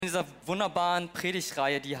dieser wunderbaren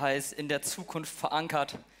Predigtreihe, die heißt In der Zukunft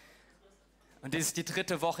verankert. Und dies ist die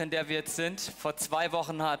dritte Woche, in der wir jetzt sind. Vor 2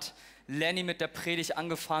 Wochen hat Lenny mit der Predigt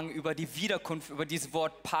angefangen über die Wiederkunft, über dieses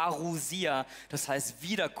Wort Parousia, das heißt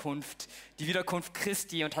Wiederkunft, die Wiederkunft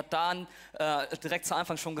Christi, und hat dann direkt zu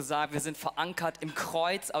Anfang schon gesagt, wir sind verankert im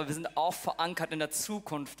Kreuz, aber wir sind auch verankert in der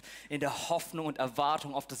Zukunft, in der Hoffnung und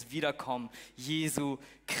Erwartung auf das Wiederkommen Jesu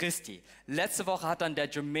Christi. Letzte Woche hat dann der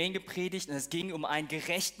Jermaine gepredigt und es ging um einen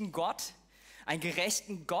gerechten Gott,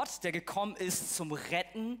 der gekommen ist zum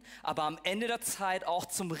Retten, aber am Ende der Zeit auch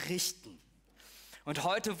zum Richten. Und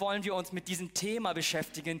heute wollen wir uns mit diesem Thema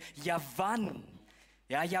beschäftigen. Ja, wann?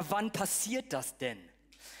 Ja, wann passiert das denn?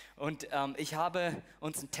 Und ich habe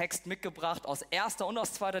uns einen Text mitgebracht aus 1. und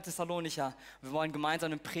aus 2. Thessalonicher. Wir wollen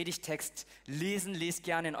gemeinsam einen Predigttext lesen. Lest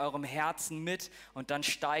gerne in eurem Herzen mit und dann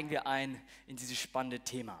steigen wir ein in dieses spannende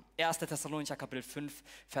Thema. 1. Thessalonicher Kapitel 5,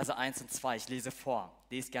 Verse 1 und 2. Ich lese vor.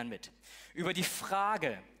 Lest gern mit. Über die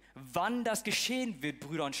Frage, wann das geschehen wird,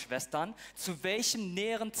 Brüder und Schwestern, zu welchem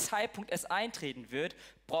näheren Zeitpunkt es eintreten wird,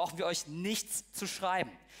 brauchen wir euch nichts zu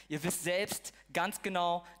schreiben. Ihr wisst selbst ganz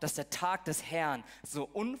genau, dass der Tag des Herrn so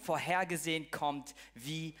unvorhergesehen kommt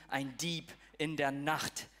wie ein Dieb in der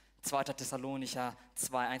Nacht. 2. Thessalonicher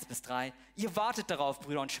 2, 1-3. Ihr wartet darauf,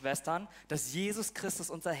 Brüder und Schwestern, dass Jesus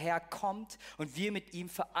Christus, unser Herr, kommt und wir mit ihm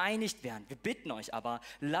vereinigt werden. Wir bitten euch aber,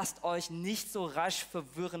 lasst euch nicht so rasch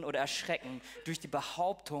verwirren oder erschrecken durch die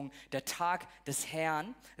Behauptung, der Tag des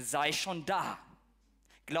Herrn sei schon da.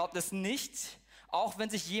 Glaubt es nicht, auch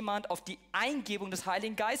wenn sich jemand auf die Eingebung des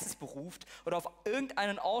Heiligen Geistes beruft oder auf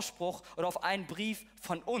irgendeinen Ausspruch oder auf einen Brief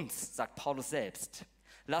von uns, sagt Paulus selbst.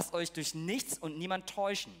 Lasst euch durch nichts und niemand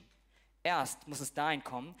täuschen. Erst muss es dahin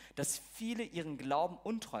kommen, dass viele ihren Glauben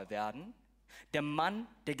untreu werden. Der Mann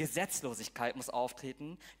der Gesetzlosigkeit muss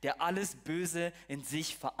auftreten, der alles Böse in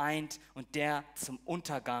sich vereint und der zum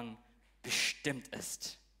Untergang bestimmt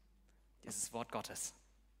ist. Dieses Wort Gottes.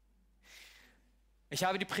 Ich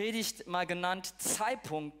habe die Predigt mal genannt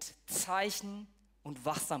Zeitpunkt, Zeichen und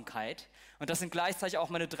Wachsamkeit. Und das sind gleichzeitig auch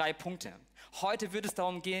meine 3 Punkte. Heute wird es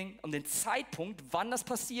darum gehen, um den Zeitpunkt, wann das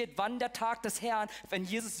passiert, wann der Tag des Herrn, wenn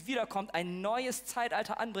Jesus wiederkommt, ein neues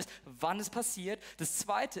Zeitalter anbricht, wann es passiert. Das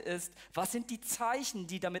Zweite ist, was sind die Zeichen,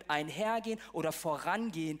 die damit einhergehen oder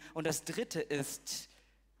vorangehen. Und das Dritte ist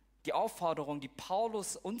die Aufforderung, die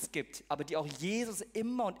Paulus uns gibt, aber die auch Jesus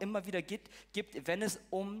immer und immer wieder gibt, wenn es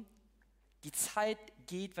um die Zeit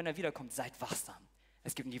geht, wenn er wiederkommt. Seid wachsam.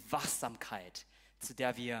 Es geht um die Wachsamkeit, zu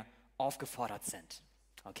der wir aufgefordert sind.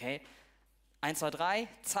 Okay? 1, 2, 3,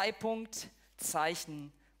 Zeitpunkt,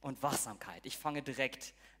 Zeichen und Wachsamkeit. Ich fange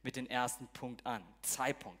direkt mit dem ersten Punkt an.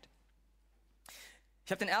 Zeitpunkt.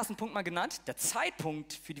 Ich habe den ersten Punkt mal genannt. Der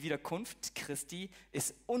Zeitpunkt für die Wiederkunft Christi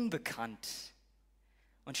ist unbekannt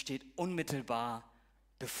und steht unmittelbar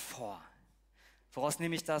bevor. Woraus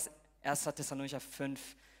nehme ich das? 1. Thessalonicher 5,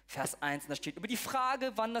 Vers 1, und da steht, über die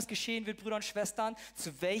Frage, wann das geschehen wird, Brüder und Schwestern,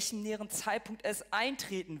 zu welchem näheren Zeitpunkt es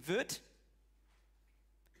eintreten wird.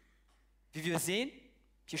 Wie wir sehen,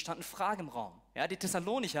 hier stand eine Frage im Raum. Ja, die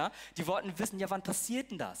Thessalonicher, die wollten wissen, ja, wann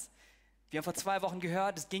passiert denn das? Wir haben vor 2 Wochen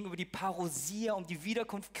gehört, es ging über die Parousia, um die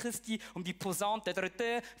Wiederkunft Christi, um die Posaune,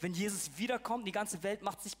 wenn Jesus wiederkommt, die ganze Welt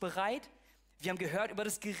macht sich bereit. Wir haben gehört über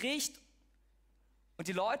das Gericht. Und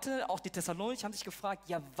die Leute, auch die Thessalonicher, haben sich gefragt,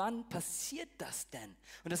 ja, wann passiert das denn?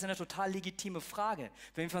 Und das ist eine total legitime Frage.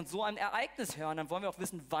 Wenn wir von so einem Ereignis hören, dann wollen wir auch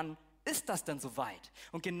wissen, wann ist das denn soweit?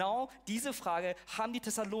 Und genau diese Frage haben die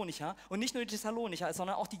Thessalonicher, und nicht nur die Thessalonicher,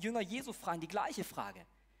 sondern auch die Jünger Jesu fragen die gleiche Frage.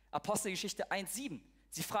 Apostelgeschichte 1,7.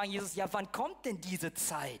 Sie fragen Jesus, ja, wann kommt denn diese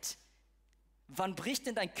Zeit? Wann bricht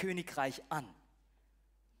denn dein Königreich an?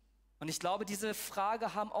 Und ich glaube, diese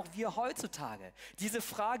Frage haben auch wir heutzutage. Diese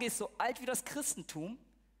Frage ist so alt wie das Christentum.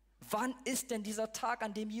 Wann ist denn dieser Tag,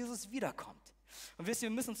 an dem Jesus wiederkommt? Und wisst ihr,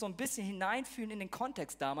 wir müssen uns so ein bisschen hineinfühlen in den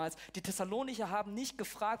Kontext damals. Die Thessalonicher haben nicht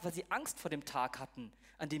gefragt, weil sie Angst vor dem Tag hatten,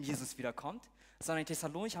 an dem Jesus wiederkommt, sondern die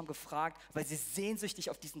Thessalonicher haben gefragt, weil sie sehnsüchtig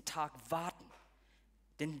auf diesen Tag warten.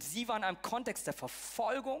 Denn sie waren in einem Kontext der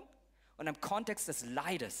Verfolgung und einem Kontext des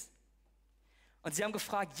Leides. Und sie haben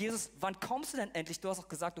gefragt, Jesus, wann kommst du denn endlich? Du hast doch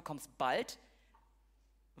gesagt, du kommst bald.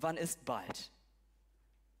 Wann ist bald?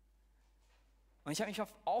 Und ich habe mich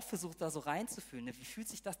auch versucht, da so reinzufühlen. Wie fühlt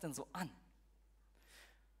sich das denn so an?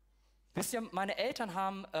 Wisst ihr, meine Eltern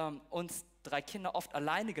haben uns 3 Kinder oft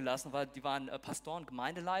alleine gelassen, weil die waren Pastoren,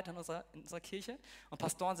 Gemeindeleiter in unserer Kirche. Und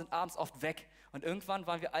Pastoren sind abends oft weg. Und irgendwann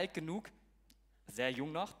waren wir alt genug, sehr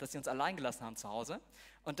jung noch, dass sie uns allein gelassen haben zu Hause.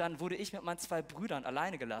 Und dann wurde ich mit meinen 2 Brüdern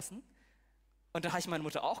alleine gelassen. Und dann habe ich meine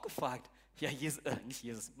Mutter auch gefragt, ja, nicht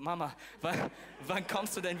Jesus, Mama, wann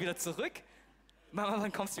kommst du denn wieder zurück? Mama,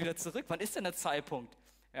 wann kommst du wieder zurück? Wann ist denn der Zeitpunkt?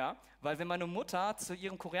 Ja, weil wenn meine Mutter zu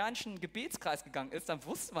ihrem koreanischen Gebetskreis gegangen ist, dann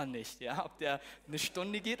wusste man nicht, ja, ob der eine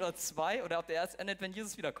Stunde geht oder 2 oder ob der erst endet, wenn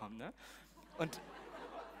Jesus wiederkommt. Ne? Und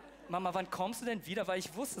Mama, wann kommst du denn wieder? Weil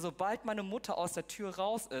ich wusste, sobald meine Mutter aus der Tür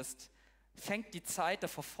raus ist, fängt die Zeit der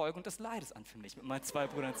Verfolgung des Leides an für mich mit meinen 2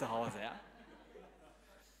 Brüdern zu Hause. Ja?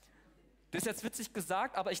 Das ist jetzt witzig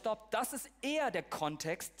gesagt, aber ich glaube, das ist eher der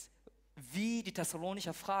Kontext, wie die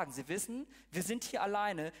Thessalonicher fragen. Sie wissen, wir sind hier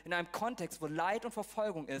alleine in einem Kontext, wo Leid und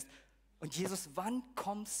Verfolgung ist. Und Jesus, wann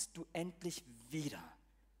kommst du endlich wieder?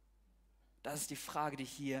 Das ist die Frage, die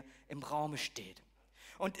hier im Raume steht.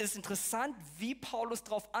 Und es ist interessant, wie Paulus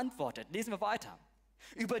darauf antwortet. Lesen wir weiter.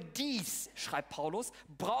 Überdies, schreibt Paulus,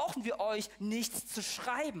 brauchen wir euch nichts zu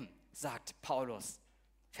schreiben, sagt Paulus.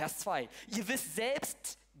 Vers 2. Ihr wisst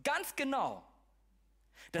selbst ganz genau,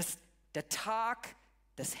 dass der Tag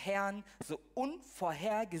des Herrn so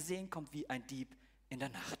unvorhergesehen kommt wie ein Dieb in der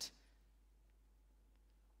Nacht.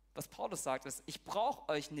 Was Paulus sagt ist, ich brauche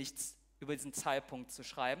euch nichts über diesen Zeitpunkt zu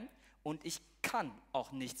schreiben und ich kann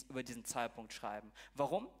auch nichts über diesen Zeitpunkt schreiben.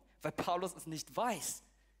 Warum? Weil Paulus es nicht weiß,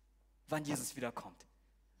 wann Jesus wiederkommt.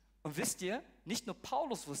 Und wisst ihr, nicht nur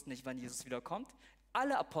Paulus wusste nicht, wann Jesus wiederkommt,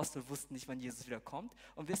 alle Apostel wussten nicht, wann Jesus wiederkommt.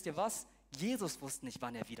 Und wisst ihr was? Jesus wusste nicht,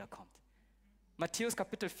 wann er wiederkommt. Matthäus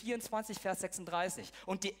Kapitel 24, Vers 36.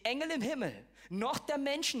 Und die Engel im Himmel, noch der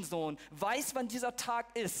Menschensohn, weiß, wann dieser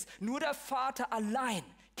Tag ist. Nur der Vater allein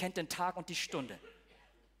kennt den Tag und die Stunde.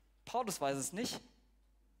 Paulus weiß es nicht.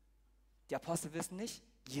 Die Apostel wissen nicht.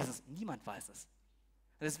 Jesus, niemand weiß es.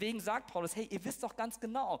 Und deswegen sagt Paulus, hey, ihr wisst doch ganz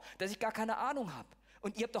genau, dass ich gar keine Ahnung habe.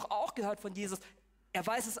 Und ihr habt doch auch gehört von Jesus, er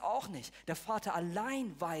weiß es auch nicht. Der Vater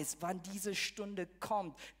allein weiß, wann diese Stunde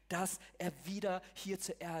kommt, dass er wieder hier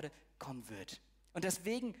zur Erde kommen wird. Und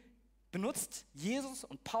deswegen benutzt Jesus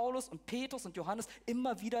und Paulus und Petrus und Johannes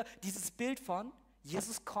immer wieder dieses Bild von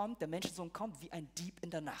Jesus kommt, der Menschensohn kommt wie ein Dieb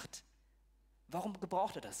in der Nacht. Warum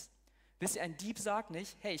gebraucht er das? Wisst ihr, ein Dieb sagt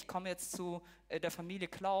nicht, hey, ich komme jetzt zu der Familie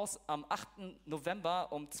Klaus am 8.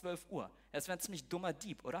 November um 12 Uhr. Das wäre ein ziemlich dummer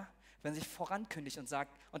Dieb, oder? Wenn er sich vorankündigt und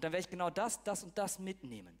sagt, und dann werde ich genau das und das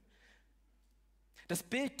mitnehmen. Das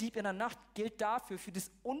Bild Dieb in der Nacht gilt dafür, für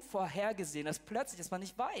das Unvorhergesehene, das plötzlich, dass man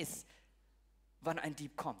nicht weiß, wann ein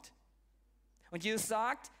Dieb kommt. Und Jesus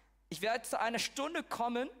sagt, ich werde zu einer Stunde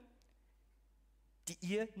kommen, die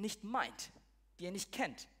ihr nicht meint, die ihr nicht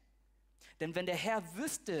kennt. Denn wenn der Herr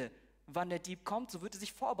wüsste, wann der Dieb kommt, so würde er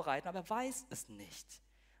sich vorbereiten, aber er weiß es nicht.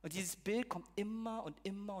 Und dieses Bild kommt immer und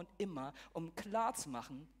immer und immer, um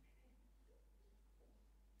klarzumachen,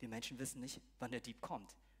 die Menschen wissen nicht, wann der Dieb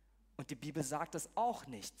kommt. Und die Bibel sagt es auch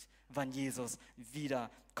nicht, wann Jesus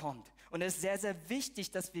wiederkommt. Und es ist sehr, sehr wichtig,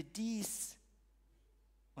 dass wir dies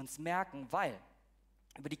uns merken, weil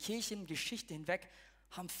über die Kirchengeschichte hinweg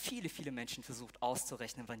haben viele, viele Menschen versucht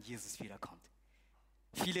auszurechnen, wann Jesus wiederkommt.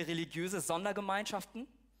 Viele religiöse Sondergemeinschaften,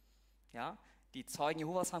 ja, die Zeugen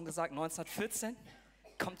Jehovas haben gesagt, 1914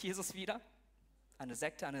 kommt Jesus wieder. Eine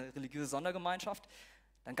Sekte, eine religiöse Sondergemeinschaft.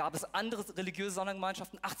 Dann gab es andere religiöse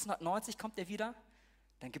Sondergemeinschaften, 1890 kommt er wieder.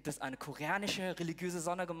 Dann gibt es eine koreanische religiöse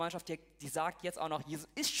Sondergemeinschaft, die sagt jetzt auch noch, Jesus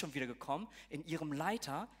ist schon wieder gekommen, in ihrem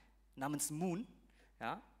Leiter namens Moon.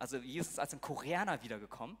 Ja, also Jesus ist als ein Koreaner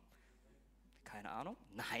wiedergekommen. Keine Ahnung,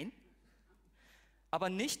 nein. Aber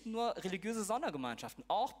nicht nur religiöse Sondergemeinschaften,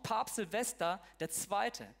 auch Papst Silvester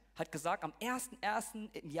II. Hat gesagt, am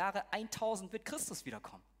 1.1. im Jahre 1000 wird Christus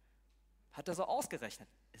wiederkommen. Hat er so ausgerechnet,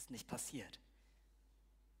 ist nicht passiert.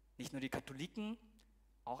 Nicht nur die Katholiken,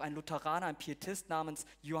 auch ein Lutheraner, ein Pietist namens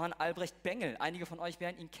Johann Albrecht Bengel, einige von euch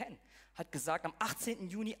werden ihn kennen, hat gesagt, am 18.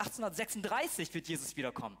 Juni 1836 wird Jesus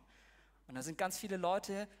wiederkommen. Und da sind ganz viele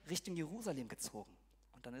Leute Richtung Jerusalem gezogen.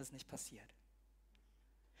 Und dann ist es nicht passiert.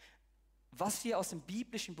 Was wir aus dem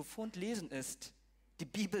biblischen Befund lesen ist, die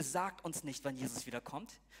Bibel sagt uns nicht, wann Jesus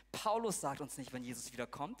wiederkommt. Paulus sagt uns nicht, wann Jesus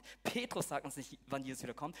wiederkommt. Petrus sagt uns nicht, wann Jesus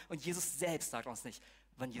wiederkommt. Und Jesus selbst sagt uns nicht,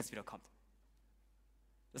 wann Jesus wiederkommt.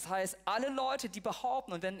 Das heißt, alle Leute, die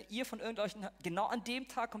behaupten, und wenn ihr von irgendwelchen, genau an dem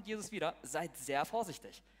Tag kommt Jesus wieder, seid sehr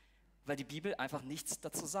vorsichtig, weil die Bibel einfach nichts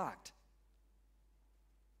dazu sagt.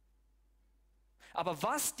 Aber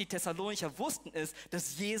was die Thessalonicher wussten, ist,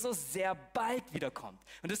 dass Jesus sehr bald wiederkommt.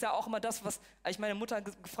 Und das ist ja auch immer das, was ich meine Mutter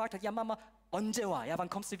gefragt hat, ja Mama, 언제 와? Ja, wann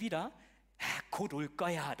kommst du wieder? 곧 올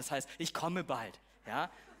거야. Das heißt, ich komme bald.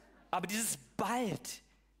 Ja? Aber dieses bald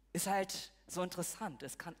ist halt so interessant.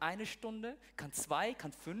 Es kann 1 Stunde, kann 2,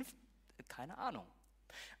 kann 5, keine Ahnung.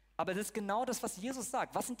 Aber das ist genau das, was Jesus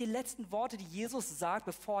sagt. Was sind die letzten Worte, die Jesus sagt,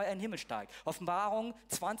 bevor er in den Himmel steigt? Offenbarung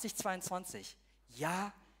 2022.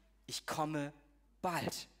 Ja, ich komme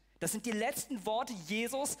bald. Das sind die letzten Worte, die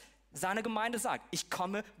Jesus seiner Gemeinde sagt. Ich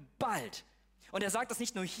komme bald. Und er sagt das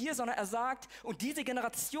nicht nur hier, sondern er sagt, und diese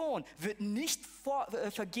Generation wird nicht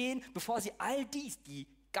vergehen, bevor sie all dies, die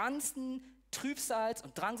ganzen Trübsals-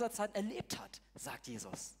 und Drangsalzeiten erlebt hat, sagt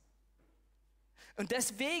Jesus. Und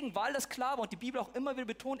deswegen, weil das klar war und die Bibel auch immer wieder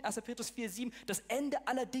betont, 1. Petrus 4,7, das Ende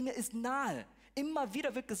aller Dinge ist nahe. Immer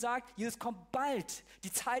wieder wird gesagt, Jesus kommt bald,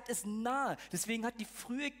 die Zeit ist nahe. Deswegen hat die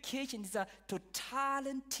frühe Kirche in dieser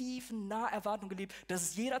totalen, tiefen Naherwartung gelebt, dass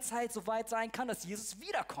es jederzeit so weit sein kann, dass Jesus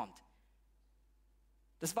wiederkommt.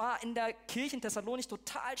 Das war in der Kirche in Thessalonich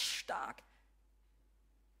total stark.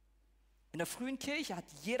 In der frühen Kirche hat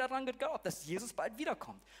jeder daran geglaubt, dass Jesus bald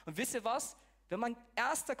wiederkommt. Und wisst ihr was? Wenn man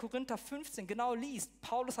 1. Korinther 15 genau liest,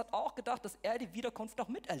 Paulus hat auch gedacht, dass er die Wiederkunft noch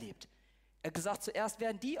miterlebt. Er hat gesagt, zuerst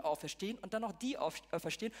werden die auferstehen und dann noch die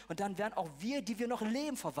auferstehen und dann werden auch wir, die wir noch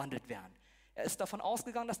leben, verwandelt werden. Er ist davon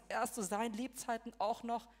ausgegangen, dass er zu seinen Lebzeiten auch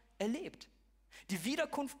noch erlebt. Die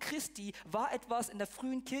Wiederkunft Christi war etwas in der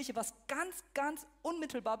frühen Kirche, was ganz, ganz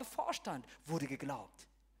unmittelbar bevorstand, wurde geglaubt.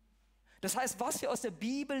 Das heißt, was wir aus der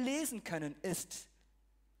Bibel lesen können, ist,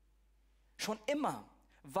 schon immer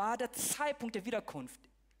war der Zeitpunkt der Wiederkunft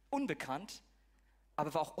unbekannt,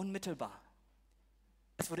 aber war auch unmittelbar.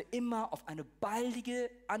 Es wurde immer auf eine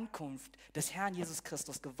baldige Ankunft des Herrn Jesus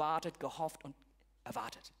Christus gewartet, gehofft und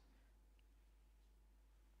erwartet.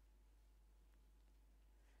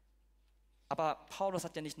 Aber Paulus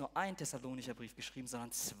hat ja nicht nur einen Thessalonicher Brief geschrieben,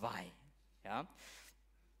 sondern zwei. Ja?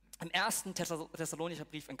 Im ersten Thessalonicher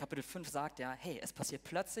Brief in Kapitel 5 sagt er, hey, es passiert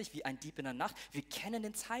plötzlich wie ein Dieb in der Nacht, wir kennen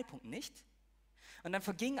den Zeitpunkt nicht. Und dann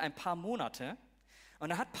vergingen ein paar Monate und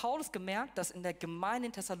dann hat Paulus gemerkt, dass in der Gemeinde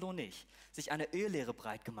in Thessalonich sich eine Irrlehre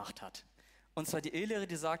breit gemacht hat. Und zwar die Irrlehre,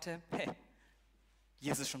 die sagte, hey,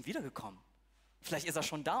 Jesus ist schon wiedergekommen. Vielleicht ist er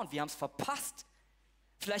schon da und wir haben es verpasst.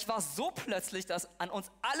 Vielleicht war es so plötzlich, dass an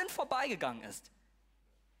uns allen vorbeigegangen ist.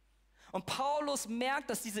 Und Paulus merkt,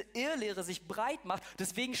 dass diese Irrlehre sich breit macht.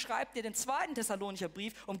 Deswegen schreibt er den zweiten Thessalonicher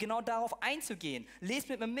Brief, um genau darauf einzugehen. Lest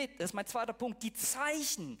mit mir mit, das ist mein zweiter Punkt. Die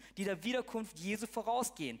Zeichen, die der Wiederkunft Jesu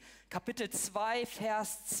vorausgehen. Kapitel 2,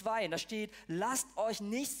 Vers 2. Und da steht, lasst euch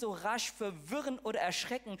nicht so rasch verwirren oder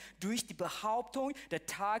erschrecken durch die Behauptung, der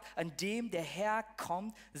Tag, an dem der Herr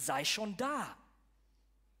kommt, sei schon da.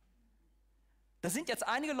 Da sind jetzt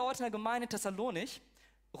einige Leute in der Gemeinde in Thessalonich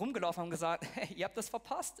rumgelaufen und haben gesagt, hey, ihr habt das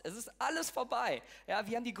verpasst, es ist alles vorbei. Ja,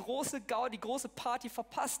 wir haben die große Gaudi, die große Party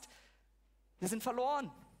verpasst. Wir sind verloren.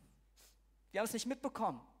 Wir haben es nicht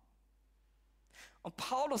mitbekommen. Und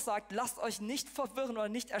Paulus sagt, lasst euch nicht verwirren oder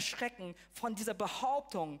nicht erschrecken von dieser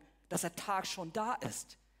Behauptung, dass der Tag schon da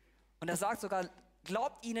ist. Und er sagt sogar,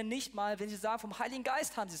 glaubt ihnen nicht mal, wenn sie sagen, vom Heiligen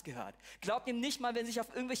Geist haben sie es gehört. Glaubt ihnen nicht mal, wenn sie sich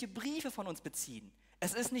auf irgendwelche Briefe von uns beziehen.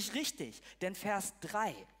 Es ist nicht richtig, denn Vers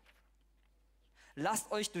 3,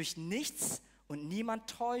 lasst euch durch nichts und niemand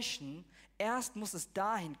täuschen. Erst muss es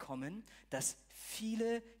dahin kommen, dass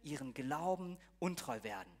viele ihren Glauben untreu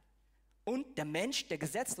werden. Und der Mensch der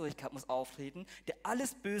Gesetzlosigkeit muss auftreten, der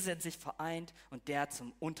alles Böse in sich vereint und der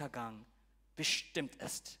zum Untergang bestimmt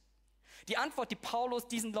ist. Die Antwort, die Paulus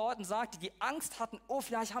diesen Leuten sagt, die Angst hatten, oh,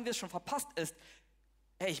 vielleicht haben wir es schon verpasst, ist,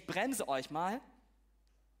 hey, ich bremse euch mal.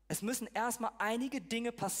 Es müssen erstmal einige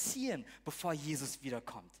Dinge passieren, bevor Jesus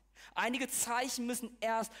wiederkommt. Einige Zeichen müssen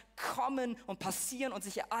erst kommen und passieren und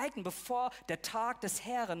sich ereignen, bevor der Tag des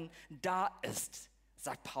Herrn da ist,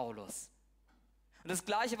 sagt Paulus. Und das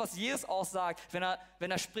Gleiche, was Jesus auch sagt,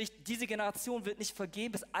 wenn er spricht, diese Generation wird nicht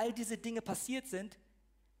vergehen, bis all diese Dinge passiert sind.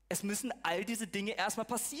 Es müssen all diese Dinge erstmal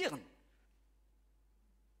passieren.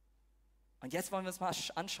 Und jetzt wollen wir uns mal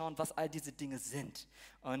anschauen, was all diese Dinge sind.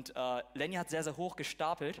 Und Lenny hat sehr, sehr hoch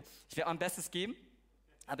gestapelt. Ich werde mein Bestes geben,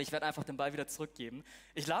 aber ich werde einfach den Ball wieder zurückgeben.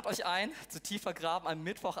 Ich lade euch ein zu Tiefer Graben am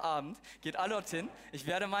Mittwochabend. Geht alle dorthin. Ich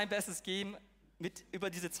werde mein Bestes geben, über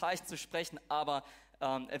diese Zeichen zu sprechen. Aber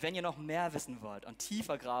wenn ihr noch mehr wissen wollt und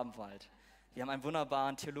tiefer graben wollt, wir haben einen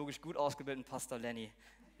wunderbaren, theologisch gut ausgebildeten Pastor Lenny.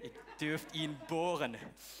 Ihr dürft ihn bohren.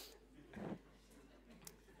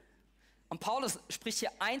 Und Paulus spricht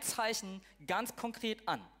hier ein Zeichen ganz konkret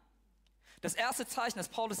an. Das erste Zeichen, das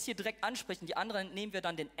Paulus hier direkt anspricht, und die anderen nehmen wir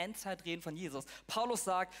dann den Endzeitreden von Jesus. Paulus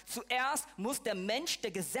sagt, zuerst muss der Mensch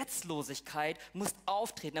der Gesetzlosigkeit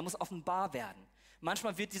auftreten, er muss offenbar werden.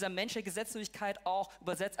 Manchmal wird dieser Mensch der Gesetzlosigkeit auch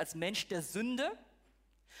übersetzt als Mensch der Sünde.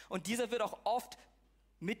 Und dieser wird auch oft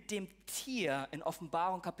mit dem Tier in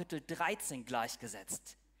Offenbarung Kapitel 13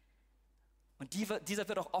 gleichgesetzt. Und dieser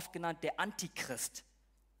wird auch oft genannt der Antichrist.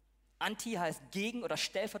 Anti heißt gegen oder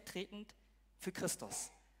stellvertretend für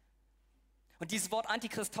Christus. Und dieses Wort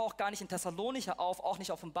Antichrist taucht gar nicht in Thessalonicher auf, auch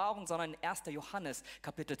nicht Offenbarung, sondern in 1. Johannes,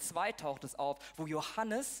 Kapitel 2 taucht es auf, wo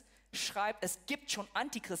Johannes schreibt, es gibt schon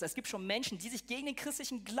Antichristen, es gibt schon Menschen, die sich gegen den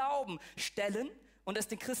christlichen Glauben stellen und es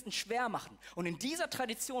den Christen schwer machen. Und in dieser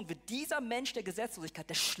Tradition wird dieser Mensch der Gesetzlosigkeit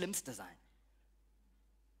der Schlimmste sein.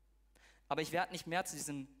 Aber ich werde nicht mehr zu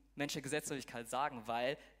diesem Mensch der Gesetzlosigkeit sagen,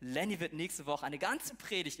 weil Lenny wird nächste Woche eine ganze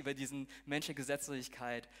Predigt über diesen Mensch der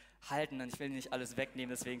Gesetzlosigkeit halten. Und ich will nicht alles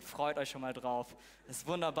wegnehmen, deswegen freut euch schon mal drauf. Das ist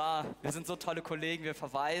wunderbar. Wir sind so tolle Kollegen, wir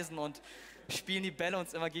verweisen und spielen die Bälle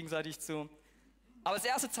uns immer gegenseitig zu. Aber das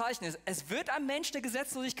erste Zeichen ist, es wird ein Mensch der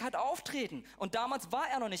Gesetzlosigkeit auftreten. Und damals war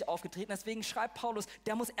er noch nicht aufgetreten, deswegen schreibt Paulus,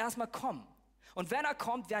 der muss erstmal kommen. Und wenn er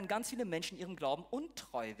kommt, werden ganz viele Menschen ihrem Glauben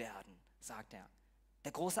untreu werden, sagt er.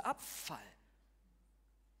 Der große Abfall.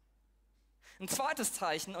 Ein zweites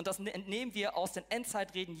Zeichen, und das entnehmen wir aus den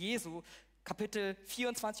Endzeitreden Jesu, Kapitel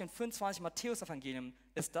 24 und 25 Matthäus-Evangelium,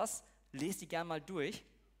 ist das, lest die gerne mal durch.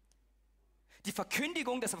 Die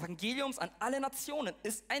Verkündigung des Evangeliums an alle Nationen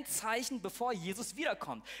ist ein Zeichen, bevor Jesus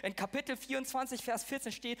wiederkommt. In Kapitel 24, Vers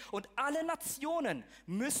 14 steht, und alle Nationen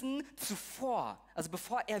müssen zuvor, also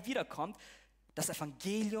bevor er wiederkommt, das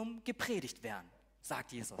Evangelium gepredigt werden,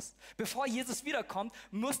 sagt Jesus. Bevor Jesus wiederkommt,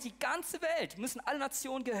 muss die ganze Welt, müssen alle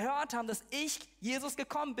Nationen gehört haben, dass ich, Jesus,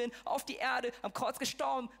 gekommen bin, auf die Erde, am Kreuz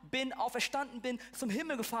gestorben bin, auferstanden bin, zum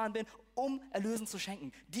Himmel gefahren bin, um Erlösung zu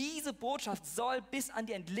schenken. Diese Botschaft soll bis an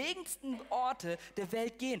die entlegensten Orte der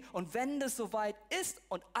Welt gehen. Und wenn das soweit ist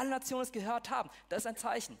und alle Nationen es gehört haben, das ist ein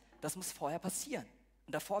Zeichen. Das muss vorher passieren.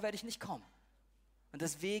 Und davor werde ich nicht kommen. Und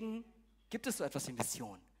deswegen gibt es so etwas wie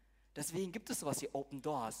Mission. Deswegen gibt es sowas wie Open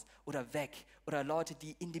Doors oder Weg oder Leute,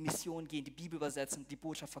 die in die Mission gehen, die Bibel übersetzen, die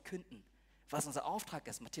Botschaft verkünden. Was unser Auftrag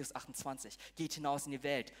ist, Matthäus 28, geht hinaus in die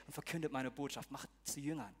Welt und verkündet meine Botschaft, macht zu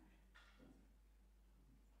Jüngern.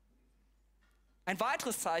 Ein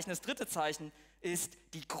weiteres Zeichen, das dritte Zeichen, ist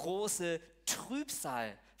die große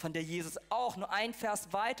Trübsal, von der Jesus auch nur einen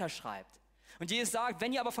Vers weiter schreibt. Und Jesus sagt,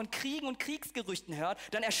 wenn ihr aber von Kriegen und Kriegsgerüchten hört,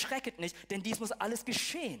 dann erschrecket nicht, denn dies muss alles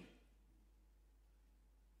geschehen.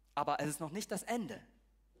 Aber es ist noch nicht das Ende.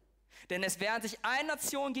 Denn es werden sich eine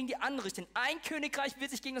Nation gegen die andere richten. Ein Königreich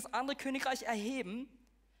wird sich gegen das andere Königreich erheben.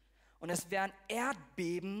 Und es werden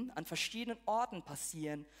Erdbeben an verschiedenen Orten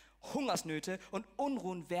passieren. Hungersnöte und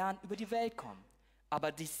Unruhen werden über die Welt kommen.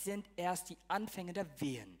 Aber dies sind erst die Anfänge der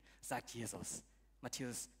Wehen, sagt Jesus.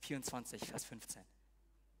 Matthäus 24, Vers 15.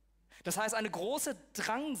 Das heißt, eine große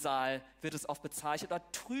Drangsal wird es oft bezeichnet,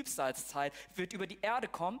 oder Trübsalzeit wird über die Erde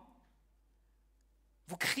kommen,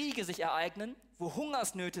 wo Kriege sich ereignen, wo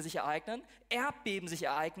Hungersnöte sich ereignen, Erdbeben sich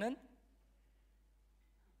ereignen.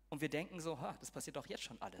 Und wir denken so, das passiert doch jetzt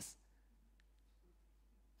schon alles.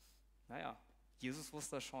 Naja, Jesus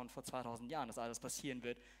wusste schon vor 2000 Jahren, dass alles passieren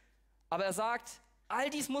wird. Aber er sagt, all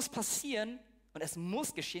dies muss passieren und es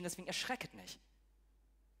muss geschehen, deswegen erschrecket nicht.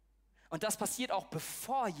 Und das passiert auch,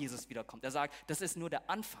 bevor Jesus wiederkommt. Er sagt, das ist nur der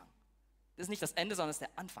Anfang. Das ist nicht das Ende, sondern das ist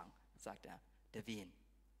der Anfang, sagt er, der Wehen.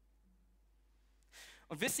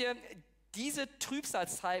 Und wisst ihr, diese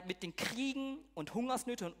Trübsalzeit mit den Kriegen und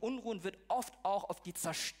Hungersnöten und Unruhen wird oft auch auf die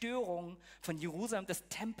Zerstörung von Jerusalem, des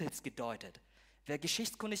Tempels, gedeutet. Wer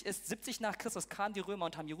geschichtskundig ist, 70 nach Christus kamen die Römer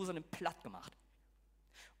und haben Jerusalem platt gemacht.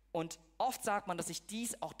 Und oft sagt man, dass sich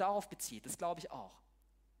dies auch darauf bezieht. Das glaube ich auch.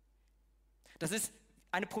 Das ist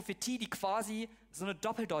eine Prophetie, die quasi so eine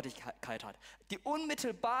Doppeldeutigkeit hat. Die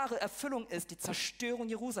unmittelbare Erfüllung ist die Zerstörung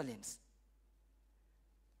Jerusalems.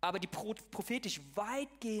 Aber die prophetisch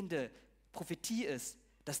weitgehende Prophetie ist,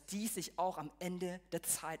 dass dies sich auch am Ende der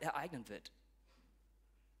Zeit ereignen wird.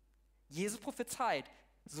 Jesus prophezeit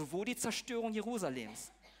sowohl die Zerstörung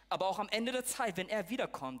Jerusalems, aber auch am Ende der Zeit, wenn er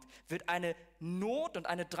wiederkommt, wird eine Not und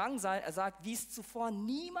eine Drangsal, er sagt, wie es zuvor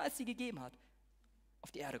niemals sie gegeben hat,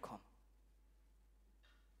 auf die Erde kommen.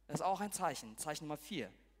 Das ist auch ein Zeichen, Zeichen Nummer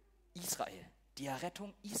 4, Israel, die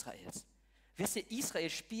Errettung Israels. Wisst ihr, Israel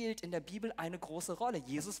spielt in der Bibel eine große Rolle.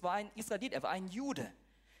 Jesus war ein Israelit, er war ein Jude.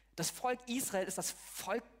 Das Volk Israel ist das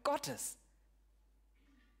Volk Gottes.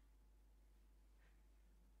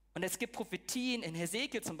 Und es gibt Prophetien in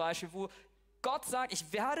Hesekiel zum Beispiel, wo Gott sagt,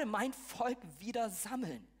 ich werde mein Volk wieder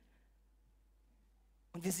sammeln.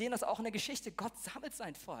 Und wir sehen das auch in der Geschichte, Gott sammelt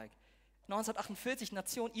sein Volk. 1948,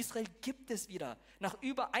 Nation Israel gibt es wieder. Nach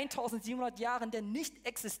über 1700 Jahren der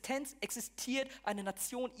Nicht-Existenz existiert eine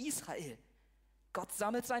Nation Israel. Gott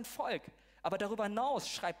sammelt sein Volk. Aber darüber hinaus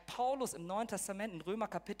schreibt Paulus im Neuen Testament in Römer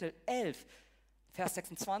Kapitel 11, Vers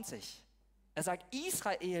 26. Er sagt,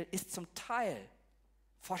 Israel ist zum Teil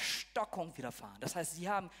Verstockung widerfahren. Das heißt, sie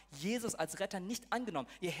haben Jesus als Retter nicht angenommen.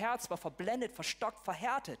 Ihr Herz war verblendet, verstockt,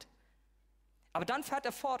 verhärtet. Aber dann fährt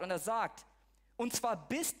er fort und er sagt, und zwar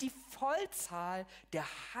bis die Vollzahl der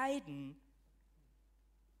Heiden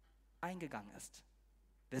eingegangen ist.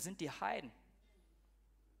 Wer sind die Heiden?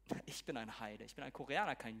 Ich bin ein Heide. Ich bin ein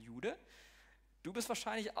Koreaner, kein Jude. Du bist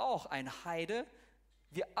wahrscheinlich auch ein Heide,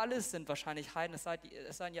 Wir alle sind wahrscheinlich Heiden, es sei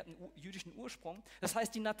denn, ihr habt einen jüdischen Ursprung. Das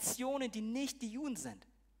heißt, die Nationen, die nicht die Juden sind.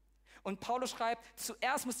 Und Paulus schreibt,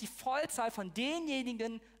 zuerst muss die Vollzahl von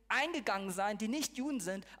denjenigen eingegangen sein, die nicht Juden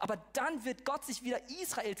sind, aber dann wird Gott sich wieder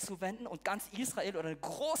Israel zuwenden und ganz Israel oder eine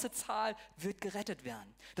große Zahl wird gerettet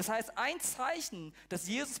werden. Das heißt, ein Zeichen, dass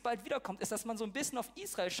Jesus bald wiederkommt, ist, dass man so ein bisschen auf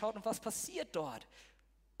Israel schaut und was passiert dort.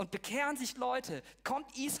 Und bekehren sich Leute,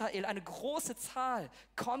 kommt Israel, eine große Zahl,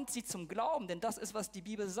 kommt sie zum Glauben, denn das ist, was die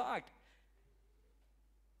Bibel sagt.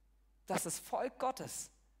 Dass das Volk Gottes,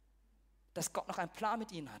 dass Gott noch einen Plan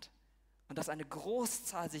mit ihnen hat und dass eine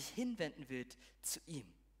Großzahl sich hinwenden wird zu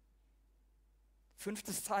ihm. 5.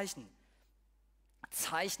 Zeichen,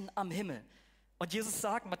 Zeichen am Himmel. Und Jesus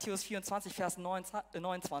sagt, Matthäus 24, Vers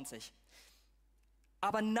 29,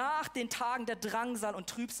 aber nach den Tagen der Drangsal und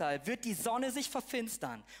Trübsal wird die Sonne sich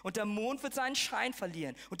verfinstern und der Mond wird seinen Schein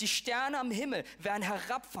verlieren und die Sterne am Himmel werden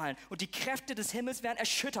herabfallen und die Kräfte des Himmels werden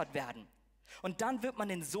erschüttert werden. Und dann wird man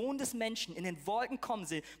den Sohn des Menschen in den Wolken kommen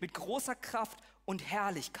sehen mit großer Kraft und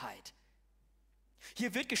Herrlichkeit.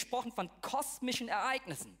 Hier wird gesprochen von kosmischen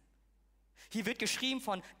Ereignissen. Hier wird geschrieben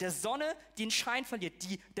von der Sonne, die den Schein verliert,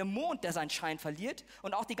 der Mond, der seinen Schein verliert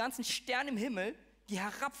und auch die ganzen Sterne im Himmel, die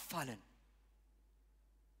herabfallen.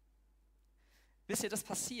 Wisst ihr, das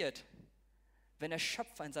passiert, wenn der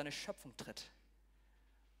Schöpfer in seine Schöpfung tritt.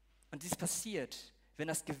 Und dies passiert, wenn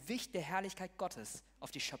das Gewicht der Herrlichkeit Gottes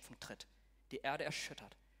auf die Schöpfung tritt, die Erde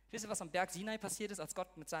erschüttert. Wisst ihr, was am Berg Sinai passiert ist, als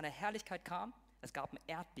Gott mit seiner Herrlichkeit kam? Es gab ein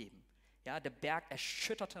Erdbeben. Ja, der Berg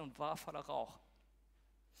erschütterte und war voller Rauch.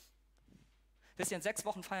 Wisst ihr, in 6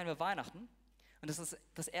 Wochen feiern wir Weihnachten und das ist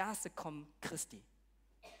das erste Kommen Christi.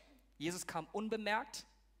 Jesus kam unbemerkt,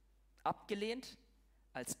 abgelehnt,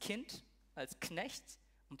 als Kind, als Knecht,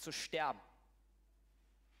 um zu sterben.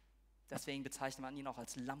 Deswegen bezeichnet man ihn auch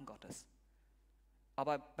als Lamm Gottes.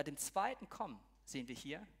 Aber bei dem zweiten Kommen, sehen wir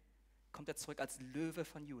hier, kommt er zurück als Löwe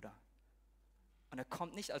von Juda. Und er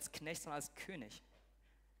kommt nicht als Knecht, sondern als König.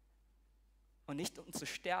 Und nicht um zu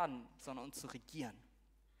sterben, sondern um zu regieren.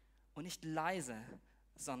 Und nicht leise,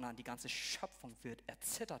 sondern die ganze Schöpfung wird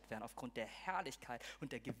erzittert werden aufgrund der Herrlichkeit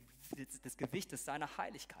und des Gewichtes seiner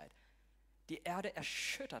Heiligkeit. Die Erde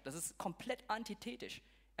erschüttert, das ist komplett antithetisch.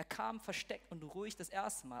 Er kam versteckt und ruhig das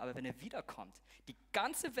erste Mal, aber wenn er wiederkommt, die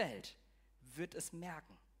ganze Welt wird es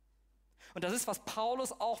merken. Und das ist, was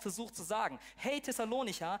Paulus auch versucht zu sagen. Hey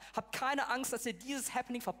Thessalonicher, habt keine Angst, dass ihr dieses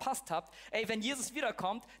Happening verpasst habt. Ey, wenn Jesus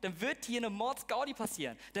wiederkommt, dann wird hier eine Mordsgaudi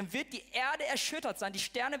passieren. Dann wird die Erde erschüttert sein, die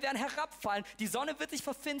Sterne werden herabfallen, die Sonne wird sich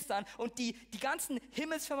verfinstern und die ganzen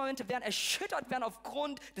Himmelsfirmamente werden erschüttert werden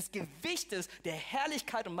aufgrund des Gewichtes der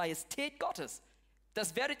Herrlichkeit und Majestät Gottes.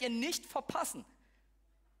 Das werdet ihr nicht verpassen.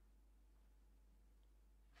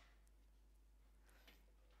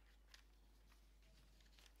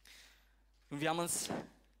 Und wir haben uns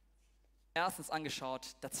erstens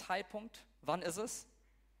angeschaut, der Zeitpunkt, wann ist es?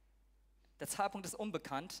 Der Zeitpunkt ist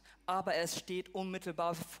unbekannt, aber es steht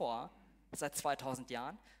unmittelbar bevor, seit 2000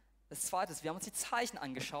 Jahren. Das zweite ist, wir haben uns die Zeichen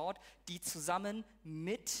angeschaut, die zusammen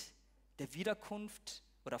mit der Wiederkunft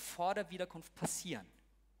oder vor der Wiederkunft passieren.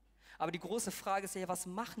 Aber die große Frage ist ja, was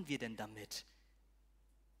machen wir denn damit?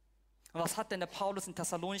 Und was hat denn der Paulus in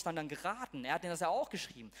Thessalonich dann geraten? Er hat das ja auch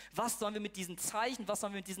geschrieben. Was sollen wir mit diesen Zeichen, was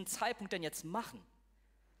sollen wir mit diesem Zeitpunkt denn jetzt machen?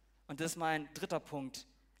 Und das ist mein dritter Punkt,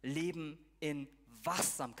 Leben in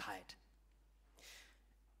Wachsamkeit.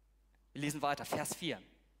 Wir lesen weiter, Vers 4.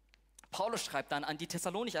 Paulus schreibt dann an die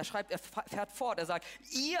Thessalonicher, er fährt fort, er sagt,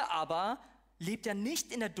 ihr aber lebt ja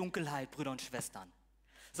nicht in der Dunkelheit, Brüder und Schwestern,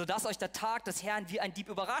 sodass euch der Tag des Herrn wie ein Dieb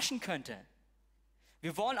überraschen könnte.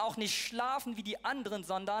 Wir wollen auch nicht schlafen wie die anderen,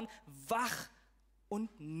 sondern wach und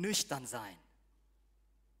nüchtern sein.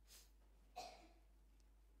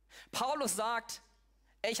 Paulus sagt,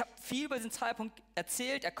 ich habe viel über diesen Zeitpunkt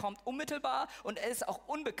erzählt, er kommt unmittelbar und er ist auch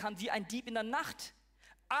unbekannt wie ein Dieb in der Nacht.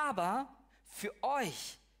 Aber für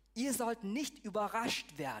euch, ihr sollt nicht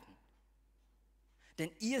überrascht werden.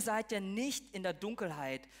 Denn ihr seid ja nicht in der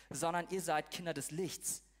Dunkelheit, sondern ihr seid Kinder des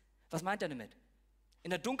Lichts. Was meint er damit? In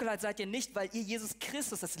der Dunkelheit seid ihr nicht, weil ihr Jesus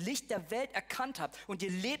Christus, das Licht der Welt, erkannt habt. Und ihr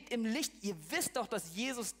lebt im Licht. Ihr wisst doch, dass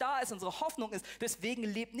Jesus da ist, unsere Hoffnung ist. Deswegen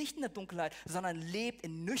lebt nicht in der Dunkelheit, sondern lebt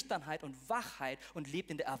in Nüchternheit und Wachheit und lebt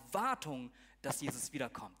in der Erwartung, dass Jesus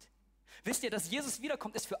wiederkommt. Wisst ihr, dass Jesus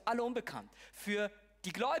wiederkommt, ist für alle unbekannt. Für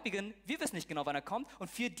die Gläubigen, wir wissen nicht genau, wann er kommt. Und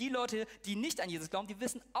für die Leute, die nicht an Jesus glauben, die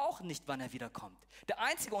wissen auch nicht, wann er wiederkommt. Der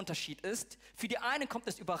einzige Unterschied ist, für die einen kommt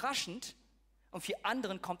es überraschend und für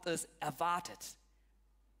anderen kommt es erwartet.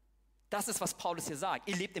 Das ist, was Paulus hier sagt.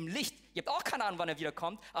 Ihr lebt im Licht. Ihr habt auch keine Ahnung, wann er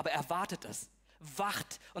wiederkommt, aber erwartet es.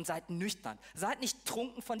 wacht und seid nüchtern. Seid nicht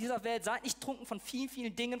trunken von dieser Welt, seid nicht trunken von vielen,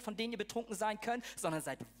 vielen Dingen, von denen ihr betrunken sein könnt, sondern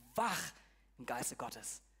seid wach im Geiste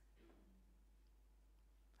Gottes.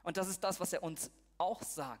 Und das ist das, was er uns auch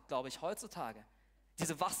sagt, glaube ich, heutzutage.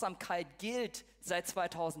 Diese Wachsamkeit gilt seit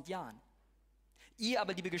 2000 Jahren. Ihr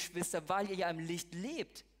aber, liebe Geschwister, weil ihr ja im Licht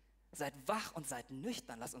lebt, seid wach und seid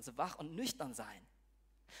nüchtern. Lasst uns wach und nüchtern sein.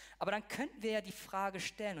 Aber dann könnten wir ja die Frage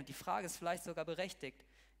stellen, und die Frage ist vielleicht sogar berechtigt.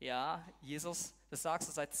 Ja, Jesus, das sagst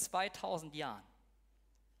du seit 2000 Jahren.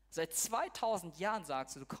 Seit 2000 Jahren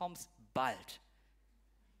sagst du kommst bald.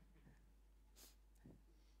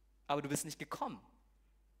 Aber du bist nicht gekommen.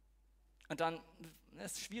 Und dann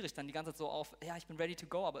ist es schwierig, dann die ganze Zeit so auf, ja, ich bin ready to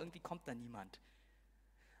go, aber irgendwie kommt da niemand.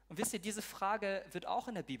 Und wisst ihr, diese Frage wird auch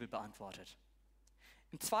in der Bibel beantwortet.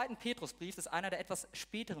 Im 2. Petrusbrief, das ist einer der etwas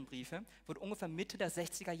späteren Briefe, wird ungefähr Mitte der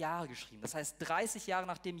 60er Jahre geschrieben. Das heißt 30 Jahre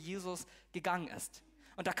nachdem Jesus gegangen ist.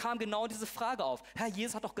 Und da kam genau diese Frage auf. Herr,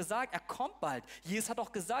 Jesus hat doch gesagt, er kommt bald. Jesus hat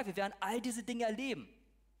doch gesagt, wir werden all diese Dinge erleben.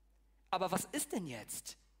 Aber was ist denn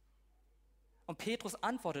jetzt? Und Petrus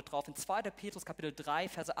antwortet darauf in 2. Petrus Kapitel 3,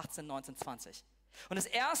 Verse 18, 19, 20. Und das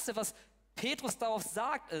Erste, was Petrus darauf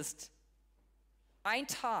sagt, ist, ein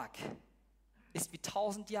Tag ist wie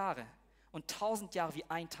 1000 Jahre und 1000 Jahre wie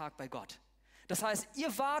ein Tag bei Gott. Das heißt,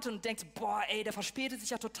 ihr wartet und denkt, boah, ey, der verspätet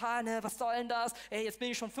sich ja total, ne? Was soll denn das? Ey, jetzt bin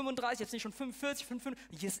ich schon 35, jetzt bin ich schon 45, 55,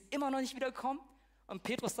 hier ist immer noch nicht wiedergekommen. Und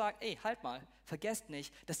Petrus sagt, ey, halt mal, vergesst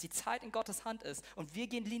nicht, dass die Zeit in Gottes Hand ist und wir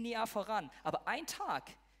gehen linear voran. Aber ein Tag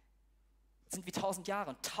sind wie 1000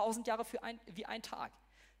 Jahre und 1000 Jahre wie ein Tag.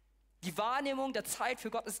 Die Wahrnehmung der Zeit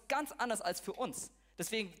für Gott ist ganz anders als für uns.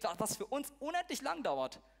 Deswegen, was für uns unendlich lang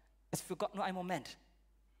dauert, ist für Gott nur ein Moment.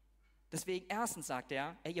 Deswegen erstens sagt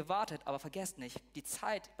er, ey, ihr wartet, aber vergesst nicht, die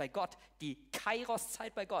Zeit bei Gott, die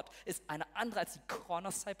Kairos-Zeit bei Gott, ist eine andere als die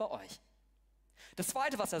Kronos-Zeit bei euch. Das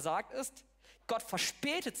Zweite, was er sagt, ist, Gott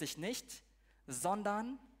verspätet sich nicht,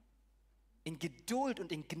 sondern in Geduld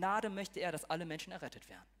und in Gnade möchte er, dass alle Menschen errettet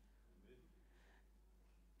werden.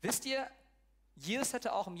 Wisst ihr, Jesus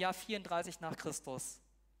hätte auch im Jahr 34 nach Christus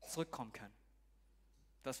zurückkommen können.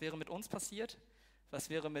 Was wäre mit uns passiert? Was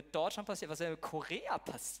wäre mit Deutschland passiert? Was wäre mit Korea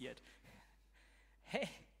passiert? Hey,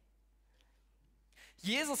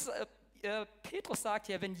 Petrus sagt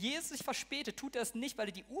ja, wenn Jesus sich verspätet, tut er es nicht, weil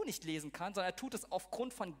er die Uhr nicht lesen kann, sondern er tut es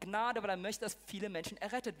aufgrund von Gnade, weil er möchte, dass viele Menschen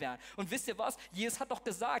errettet werden. Und wisst ihr was? Jesus hat doch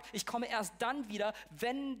gesagt, ich komme erst dann wieder,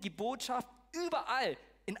 wenn die Botschaft überall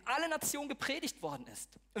in alle Nationen gepredigt worden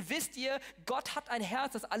ist. Und wisst ihr, Gott hat ein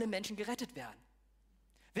Herz, dass alle Menschen gerettet werden.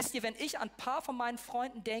 Wisst ihr, wenn ich an ein paar von meinen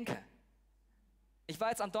Freunden denke, ich war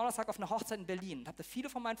jetzt am Donnerstag auf einer Hochzeit in Berlin und habe da viele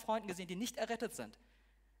von meinen Freunden gesehen, die nicht errettet sind.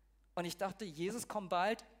 Und ich dachte, Jesus kommt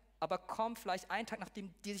bald, aber kommt vielleicht einen Tag,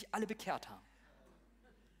 nachdem die sich alle bekehrt haben.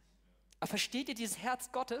 Aber versteht ihr dieses Herz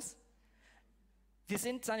Gottes? Wir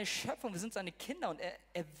sind seine Schöpfung, wir sind seine Kinder und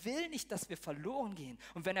er will nicht, dass wir verloren gehen.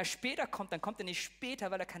 Und wenn er später kommt, dann kommt er nicht später,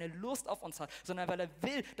 weil er keine Lust auf uns hat, sondern weil er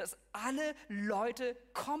will, dass alle Leute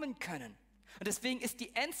kommen können. Und deswegen ist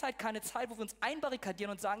die Endzeit keine Zeit, wo wir uns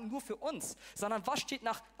einbarrikadieren und sagen, nur für uns, sondern was steht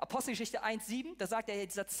nach Apostelgeschichte 1,7? Da sagt er,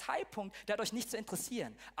 dieser Zeitpunkt, der hat euch nicht zu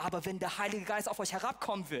interessieren. Aber wenn der Heilige Geist auf euch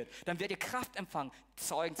herabkommen wird, dann werdet ihr Kraft empfangen,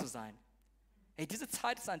 Zeugen zu sein. Hey, diese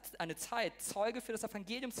Zeit ist eine Zeit, Zeuge für das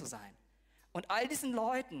Evangelium zu sein. Und all diesen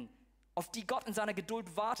Leuten, auf die Gott in seiner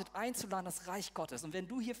Geduld wartet, einzuladen, das Reich Gottes. Und wenn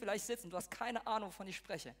du hier vielleicht sitzt und du hast keine Ahnung, wovon ich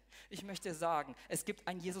spreche, ich möchte dir sagen, es gibt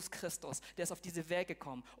einen Jesus Christus, der ist auf diese Welt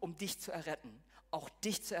gekommen, um dich zu erretten, auch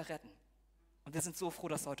dich zu erretten. Und wir sind so froh,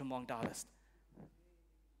 dass du heute Morgen da bist.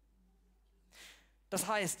 Das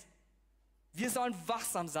heißt, wir sollen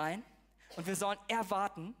wachsam sein und wir sollen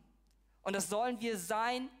erwarten und das sollen wir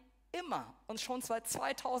sein immer. Und schon seit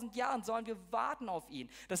 2000 Jahren sollen wir warten auf ihn.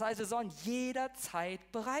 Das heißt, wir sollen jederzeit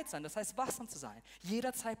bereit sein. Das heißt, wachsam zu sein.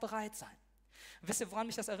 Jederzeit bereit sein. Und wisst ihr, woran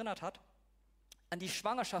mich das erinnert hat? An die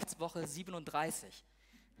Schwangerschaftswoche 37.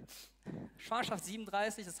 Schwangerschaft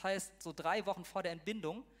 37, das heißt so 3 Wochen vor der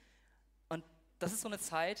Entbindung. Und das ist so eine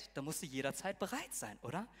Zeit, da musst du jederzeit bereit sein,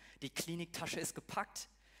 oder? Die Kliniktasche ist gepackt.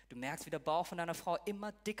 Du merkst, wie der Bauch von deiner Frau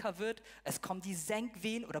immer dicker wird. Es kommen die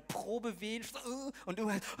Senkwehen oder Probewehen. Und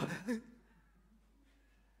du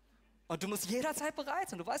musst jederzeit bereit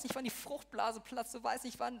sein. Du weißt nicht, wann die Fruchtblase platzt. Du weißt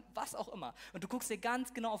nicht, wann, was auch immer. Und du guckst dir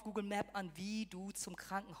ganz genau auf Google Maps an, wie du zum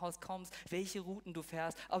Krankenhaus kommst, welche Routen du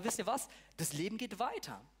fährst. Aber wisst ihr was? Das Leben geht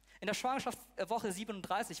weiter. In der Schwangerschaftswoche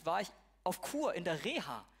 37 war ich auf Kur in der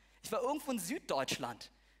Reha. Ich war irgendwo in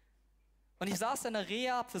Süddeutschland. Und ich saß in der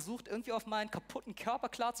Reha, habe versucht, irgendwie auf meinen kaputten Körper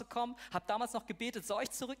klarzukommen, habe damals noch gebetet, soll ich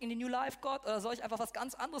zurück in die New Life, Gott, oder soll ich einfach was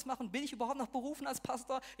ganz anderes machen? Bin ich überhaupt noch berufen als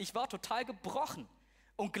Pastor? Ich war total gebrochen.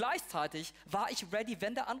 Und gleichzeitig war ich ready,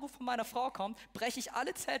 wenn der Anruf von meiner Frau kommt, breche ich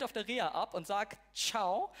alle Zelte auf der Reha ab und sage,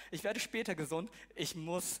 ciao, ich werde später gesund, ich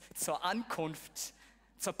muss zur Ankunft,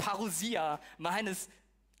 zur Parousia meines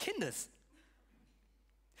Kindes.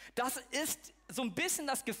 Das ist so ein bisschen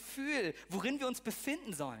das Gefühl, worin wir uns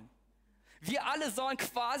befinden sollen. Wir alle sollen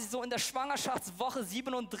quasi so in der Schwangerschaftswoche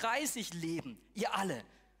 37 leben, ihr alle.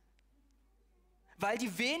 Weil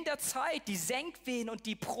die Wehen der Zeit, die Senkwehen und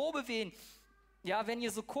die Probewehen, ja, wenn ihr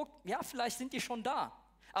so guckt, ja, vielleicht sind die schon da.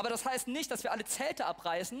 Aber das heißt nicht, dass wir alle Zelte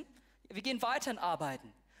abreißen. Wir gehen weiterhin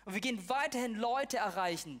arbeiten. Und wir gehen weiterhin Leute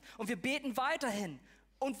erreichen. Und wir beten weiterhin.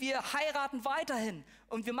 Und wir heiraten weiterhin.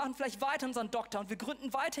 Und wir machen vielleicht weiter unseren Doktor. Und wir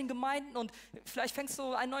gründen weiterhin Gemeinden. Und vielleicht fängst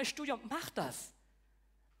du ein neues Studium. Mach das.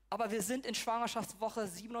 Aber wir sind in Schwangerschaftswoche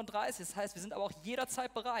 37. Das heißt, wir sind aber auch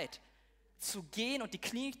jederzeit bereit, zu gehen und die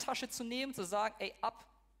Kliniktasche zu nehmen, zu sagen, ey, ab.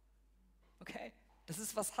 Okay? Das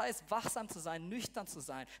ist, was heißt, wachsam zu sein, nüchtern zu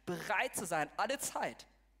sein, bereit zu sein, alle Zeit.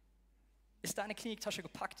 Ist deine Kliniktasche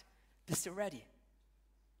gepackt? Bist du ready?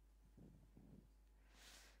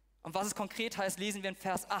 Und was es konkret heißt, lesen wir in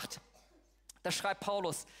Vers 8. Da schreibt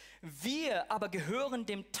Paulus, wir aber gehören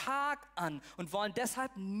dem Tag an und wollen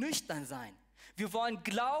deshalb nüchtern sein. Wir wollen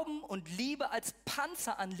Glauben und Liebe als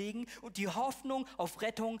Panzer anlegen und die Hoffnung auf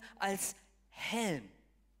Rettung als Helm.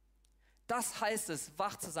 Das heißt es,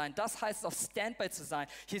 wach zu sein. Das heißt es, auf Standby zu sein.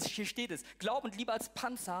 Hier steht es, Glauben und Liebe als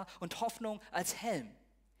Panzer und Hoffnung als Helm.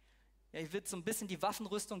 Ja, hier wird so ein bisschen die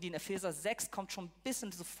Waffenrüstung, die in Epheser 6 kommt, schon ein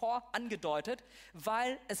bisschen zuvor angedeutet,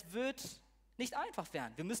 weil es wird nicht einfach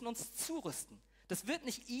werden. Wir müssen uns zurüsten. Das wird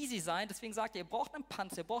nicht easy sein, deswegen sagt ihr braucht einen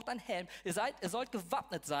Panzer, ihr braucht einen Helm, ihr sollt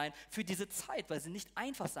gewappnet sein für diese Zeit, weil sie nicht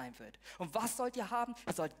einfach sein wird. Und was sollt ihr haben?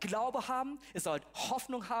 Ihr sollt Glaube haben, ihr sollt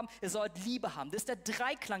Hoffnung haben, ihr sollt Liebe haben. Das ist der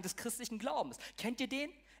Dreiklang des christlichen Glaubens. Kennt ihr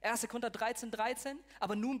den? 1. Korinther 13.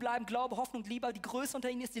 Aber nun bleiben Glaube, Hoffnung, Liebe, die Größe unter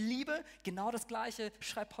ihnen ist die Liebe. Genau das Gleiche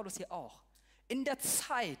schreibt Paulus hier auch. In der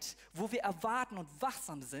Zeit, wo wir erwarten und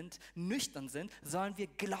wachsam sind, nüchtern sind, sollen wir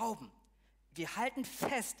glauben. Wir halten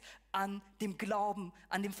fest an dem Glauben,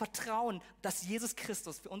 an dem Vertrauen, dass Jesus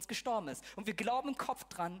Christus für uns gestorben ist. Und wir glauben im Kopf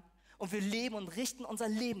dran und wir leben und richten unser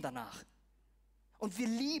Leben danach. Und wir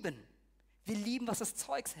lieben, was das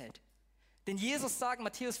Zeugs hält. Denn Jesus sagt in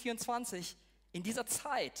Matthäus 24, in dieser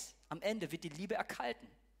Zeit, am Ende wird die Liebe erkalten.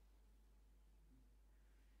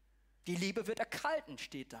 Die Liebe wird erkalten,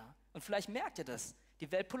 steht da. Und vielleicht merkt ihr das.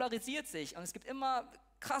 Die Welt polarisiert sich und es gibt immer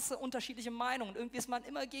krasse unterschiedliche Meinungen und irgendwie ist man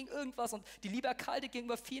immer gegen irgendwas und die Liebe erkaltet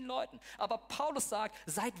gegenüber vielen Leuten. Aber Paulus sagt,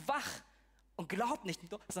 seid wach und glaubt nicht,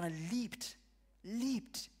 sondern liebt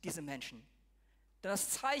diese Menschen. Denn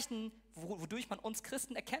das Zeichen, wodurch man uns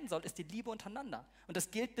Christen erkennen soll, ist die Liebe untereinander. Und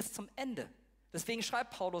das gilt bis zum Ende. Deswegen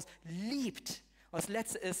schreibt Paulus, liebt. Und das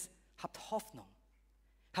Letzte ist, habt Hoffnung.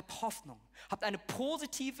 Habt Hoffnung. Habt eine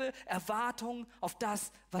positive Erwartung auf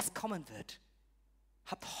das, was kommen wird.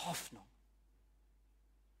 Habt Hoffnung.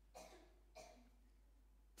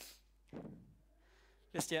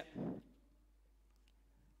 Wisst ihr,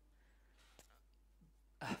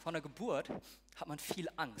 von der Geburt hat man viel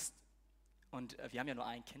Angst. Und wir haben ja nur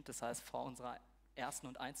ein Kind, das heißt vor unserer ersten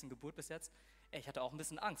und einzigen Geburt bis jetzt, ich hatte auch ein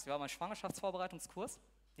bisschen Angst. Wir waren mal Schwangerschaftsvorbereitungskurs,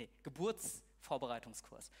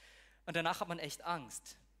 Geburtsvorbereitungskurs. Und danach hat man echt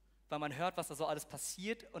Angst, weil man hört, was da so alles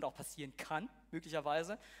passiert und auch passieren kann,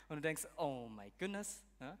 möglicherweise. Und du denkst, oh my goodness,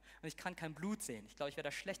 ja? Und ich kann kein Blut sehen. Ich glaube, ich wäre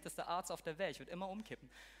der schlechteste Arzt auf der Welt, ich würde immer umkippen.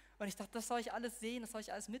 Und ich dachte, das soll ich alles sehen, das soll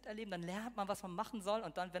ich alles miterleben, dann lernt man, was man machen soll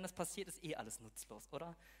und dann, wenn das passiert, ist alles nutzlos,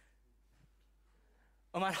 oder?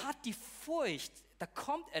 Und man hat die Furcht, da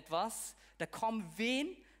kommt etwas, da kommen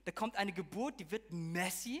Wehen, da kommt eine Geburt, die wird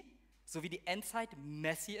messy, so wie die Endzeit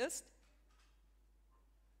messy ist.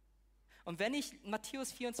 Und wenn ich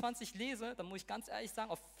Matthäus 24 lese, dann muss ich ganz ehrlich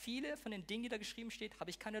sagen, auf viele von den Dingen, die da geschrieben steht,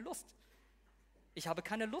 habe ich keine Lust. Ich habe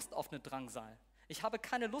keine Lust auf eine Drangsal. Ich habe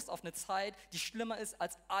keine Lust auf eine Zeit, die schlimmer ist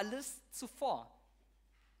als alles zuvor.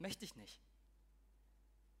 Möchte ich nicht.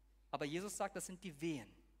 Aber Jesus sagt, das sind die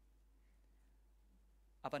Wehen.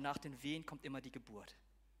 Aber nach den Wehen kommt immer die Geburt.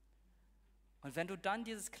 Und wenn du dann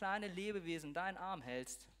dieses kleine Lebewesen in deinen Arm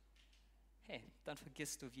hältst, hey, dann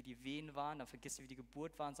vergisst du, wie die Wehen waren, dann vergisst du, wie die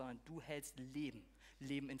Geburt waren, sondern du hältst Leben,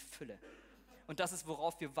 Leben in Fülle. Und das ist,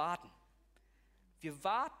 worauf wir warten. Wir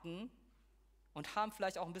warten und haben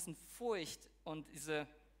vielleicht auch ein bisschen Furcht und diese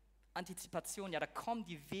Antizipation, ja, da kommen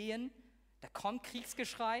die Wehen, da kommt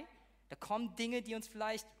Kriegsgeschrei, da kommen Dinge, die uns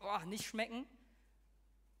vielleicht nicht schmecken,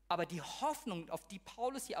 aber die Hoffnung, auf die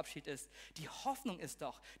Paulus hier Abschied ist, die Hoffnung ist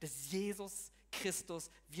doch, dass Jesus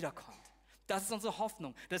Christus wiederkommt. Das ist unsere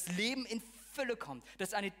Hoffnung, dass Leben in Fülle kommt,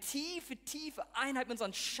 dass eine tiefe, tiefe Einheit mit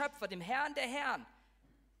unserem Schöpfer, dem Herrn der Herren,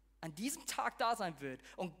 an diesem Tag da sein wird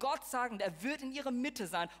und Gott sagen, er wird in ihrer Mitte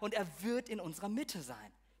sein und er wird in unserer Mitte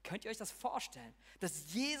sein. Könnt ihr euch das vorstellen,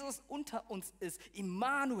 dass Jesus unter uns ist,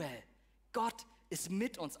 Immanuel, Gott ist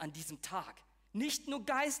mit uns an diesem Tag. Nicht nur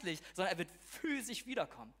geistlich, sondern er wird physisch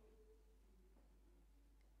wiederkommen.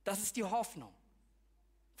 Das ist die Hoffnung,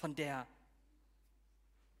 von der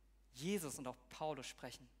Jesus und auch Paulus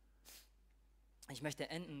sprechen. Ich möchte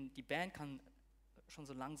enden, die Band kann schon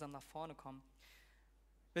so langsam nach vorne kommen.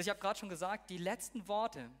 Ich habe gerade schon gesagt, die letzten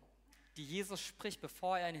Worte, die Jesus spricht,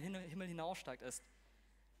 bevor er in den Himmel hinaussteigt, ist: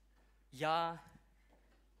 Ja,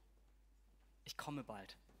 ich komme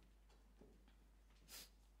bald.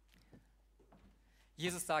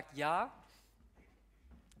 Jesus sagt: Ja,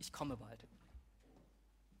 ich komme bald.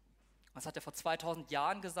 Das hat er vor 2000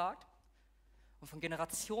 Jahren gesagt. Und von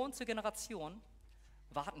Generation zu Generation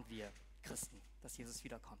warten wir Christen, dass Jesus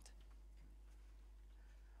wiederkommt.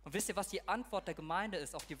 Und wisst ihr, was die Antwort der Gemeinde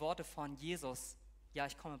ist auf die Worte von Jesus? Ja,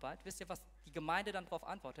 ich komme bald. Wisst ihr, was die Gemeinde dann darauf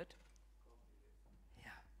antwortet?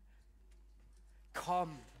 Ja.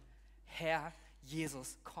 Komm, Herr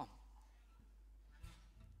Jesus, komm.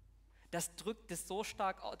 Das drückt es so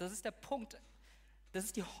stark aus. Das ist der Punkt. Das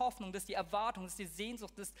ist die Hoffnung, das ist die Erwartung, das ist die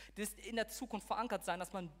Sehnsucht, das ist in der Zukunft verankert sein,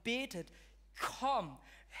 dass man betet: Komm,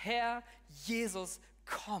 Herr Jesus,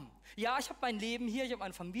 komm. Ja, ich habe mein Leben hier, ich habe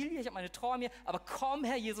meine Familie, ich habe meine Träume hier, aber komm,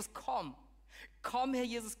 Herr Jesus, komm. Komm, Herr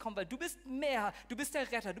Jesus, komm, weil du bist mehr, du bist der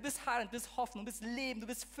Retter, du bist Heiland, du bist Hoffnung, du bist Leben, du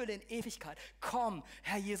bist Fülle in Ewigkeit. Komm,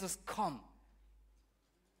 Herr Jesus, komm.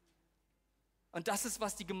 Und das ist,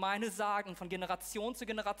 was die Gemeinde sagen, von Generation zu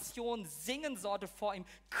Generation singen sollte vor ihm: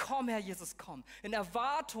 Komm, Herr Jesus, komm. In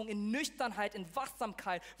Erwartung, in Nüchternheit, in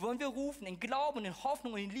Wachsamkeit wollen wir rufen, in Glauben, in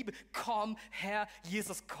Hoffnung und in Liebe: Komm, Herr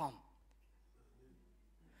Jesus, komm.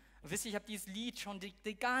 Und wisst ihr, ich habe dieses Lied schon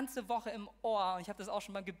die ganze Woche im Ohr und ich habe das auch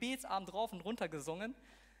schon beim Gebetsabend rauf und runter gesungen.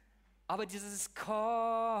 Aber dieses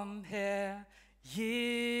Komm, Herr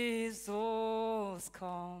Jesus,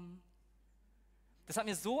 komm. Das hat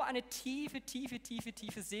mir so eine tiefe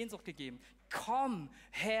Sehnsucht gegeben. Komm,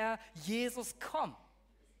 Herr Jesus, komm.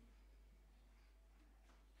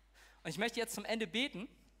 Und ich möchte jetzt zum Ende beten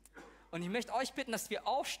und ich möchte euch bitten, dass wir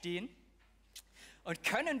aufstehen und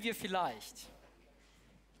können wir vielleicht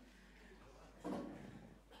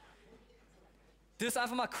das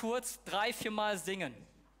einfach mal kurz 3-4 Mal singen.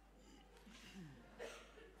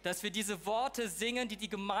 Dass wir diese Worte singen, die die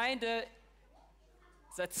Gemeinde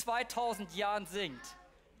seit 2000 Jahren singt.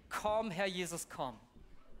 Komm, Herr Jesus, komm.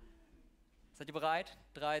 Seid ihr bereit?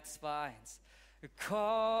 3, 2, 1.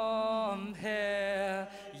 Komm,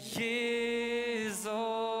 Herr Jesus,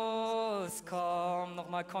 komm.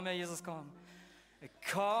 Nochmal, komm, Herr Jesus, komm.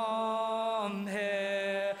 Komm,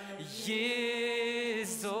 Herr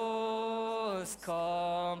Jesus,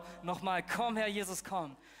 komm. Nochmal, komm, Herr Jesus,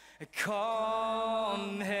 komm.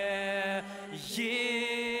 Komm, Herr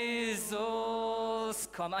Jesus,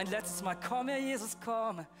 komm. Ein letztes Mal, komm, Herr Jesus,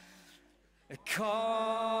 komm.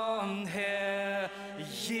 Komm, Herr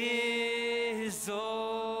Jesus,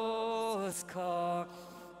 komm.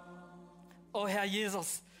 Oh Herr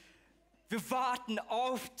Jesus, wir warten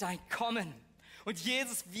auf dein Kommen. Und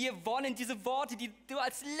Jesus, wir wollen diese Worte, die du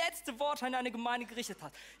als letzte Worte an deine Gemeinde gerichtet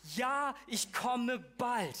hast: Ja, ich komme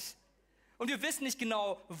bald. Und wir wissen nicht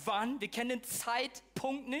genau wann, wir kennen den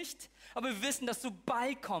Zeitpunkt nicht, aber wir wissen, dass du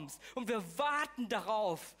bald kommst. Und wir warten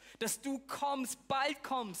darauf, dass du kommst, bald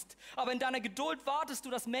kommst. Aber in deiner Geduld wartest du,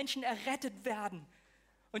 dass Menschen errettet werden.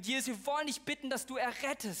 Und Jesus, wir wollen dich bitten, dass du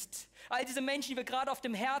errettest. All diese Menschen, die wir gerade auf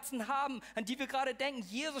dem Herzen haben, an die wir gerade denken: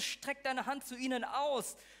 Jesus, streck deine Hand zu ihnen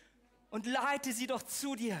aus und leite sie doch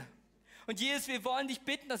zu dir. Und Jesus, wir wollen dich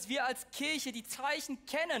bitten, dass wir als Kirche die Zeichen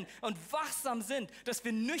kennen und wachsam sind, dass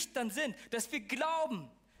wir nüchtern sind, dass wir glauben.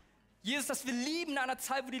 Jesus, dass wir lieben in einer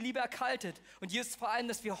Zeit, wo die Liebe erkaltet. Und Jesus, vor allem,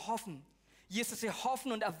 dass wir hoffen. Jesus, dass wir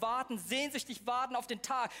hoffen und erwarten, sehnsüchtig warten auf den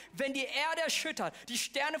Tag, wenn die Erde erschüttert, die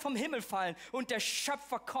Sterne vom Himmel fallen und der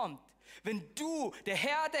Schöpfer kommt. Wenn du, der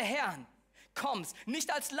Herr der Herren, kommst,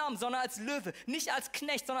 nicht als Lamm, sondern als Löwe, nicht als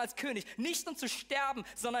Knecht, sondern als König, nicht um zu sterben,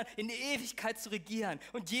 sondern in die Ewigkeit zu regieren.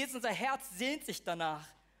 Und Jesus, unser Herz sehnt sich danach.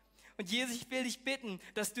 Und Jesus, ich will dich bitten,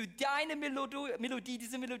 dass du deine Melodie,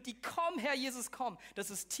 diese Melodie, komm, Herr Jesus, komm, dass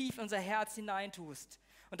du es tief in unser Herz hineintust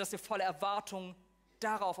und dass wir voller Erwartung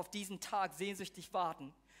darauf, auf diesen Tag sehnsüchtig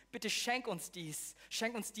warten. Bitte schenk uns dies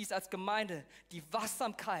als Gemeinde, die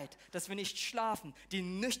Wachsamkeit, dass wir nicht schlafen, die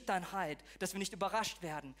Nüchternheit, dass wir nicht überrascht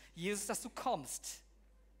werden. Jesus, dass du kommst,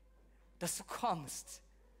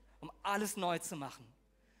 um alles neu zu machen.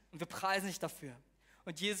 Und wir preisen dich dafür.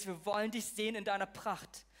 Und Jesus, wir wollen dich sehen in deiner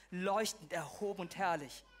Pracht, leuchtend, erhoben und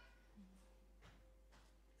herrlich.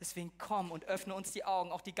 Deswegen komm und öffne uns die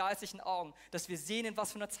Augen, auch die geistlichen Augen, dass wir sehen, in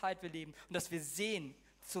was für einer Zeit wir leben und dass wir sehen,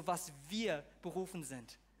 zu was wir berufen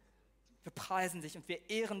sind. Wir preisen dich und wir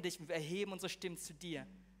ehren dich und wir erheben unsere Stimmen zu dir.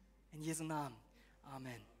 In Jesu Namen.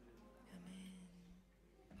 Amen.